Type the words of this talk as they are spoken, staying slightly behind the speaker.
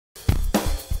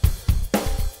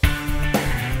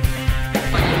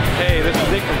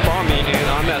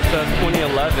CES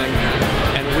 2011,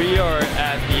 and we are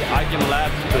at the Aiken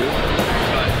Labs booth.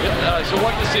 So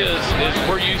what this is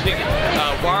we're using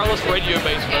wireless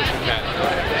radio-based motion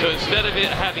capture. So instead of it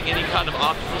having any kind of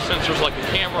optical sensors like a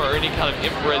camera or any kind of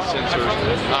infrared sensors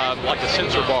like a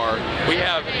sensor bar, we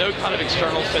have no kind of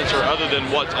external sensor other than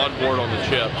what's on board on the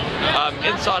chip.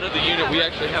 Inside of the unit we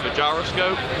actually have a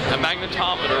gyroscope, a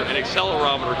magnetometer, and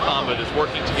accelerometer combo that's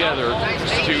working together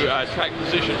to track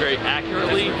position very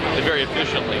accurately and very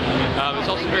efficiently. It's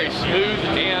also very smooth,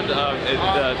 and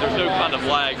there's no kind of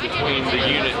lag between the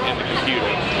unit and the computer.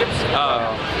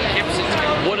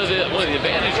 One of the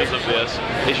advantages of this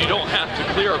is you don't have to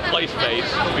clear a play space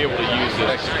to be able to use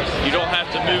this. You don't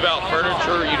have to move out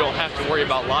furniture. You don't have to worry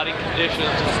about lighting conditions.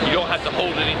 You don't have to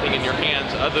hold anything in your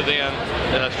hands other than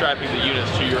strapping the units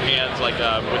to your hands, like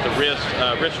with a wrist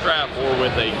strap or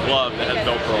with a glove that has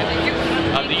Velcro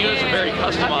on it. The units are very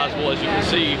customizable, as you can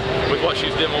see with what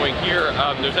she's demoing here.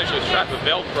 There's actually a strap of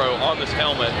Velcro on this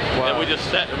helmet, and we just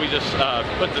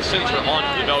put the sensor onto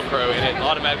the Velcro, and it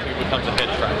automatically becomes a head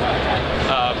strap.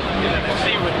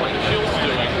 See with what the shield's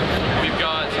doing, we've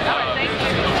got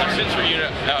a sensor unit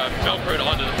Velcroed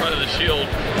onto the front of the shield,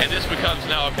 and this becomes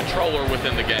now a controller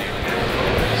within the game.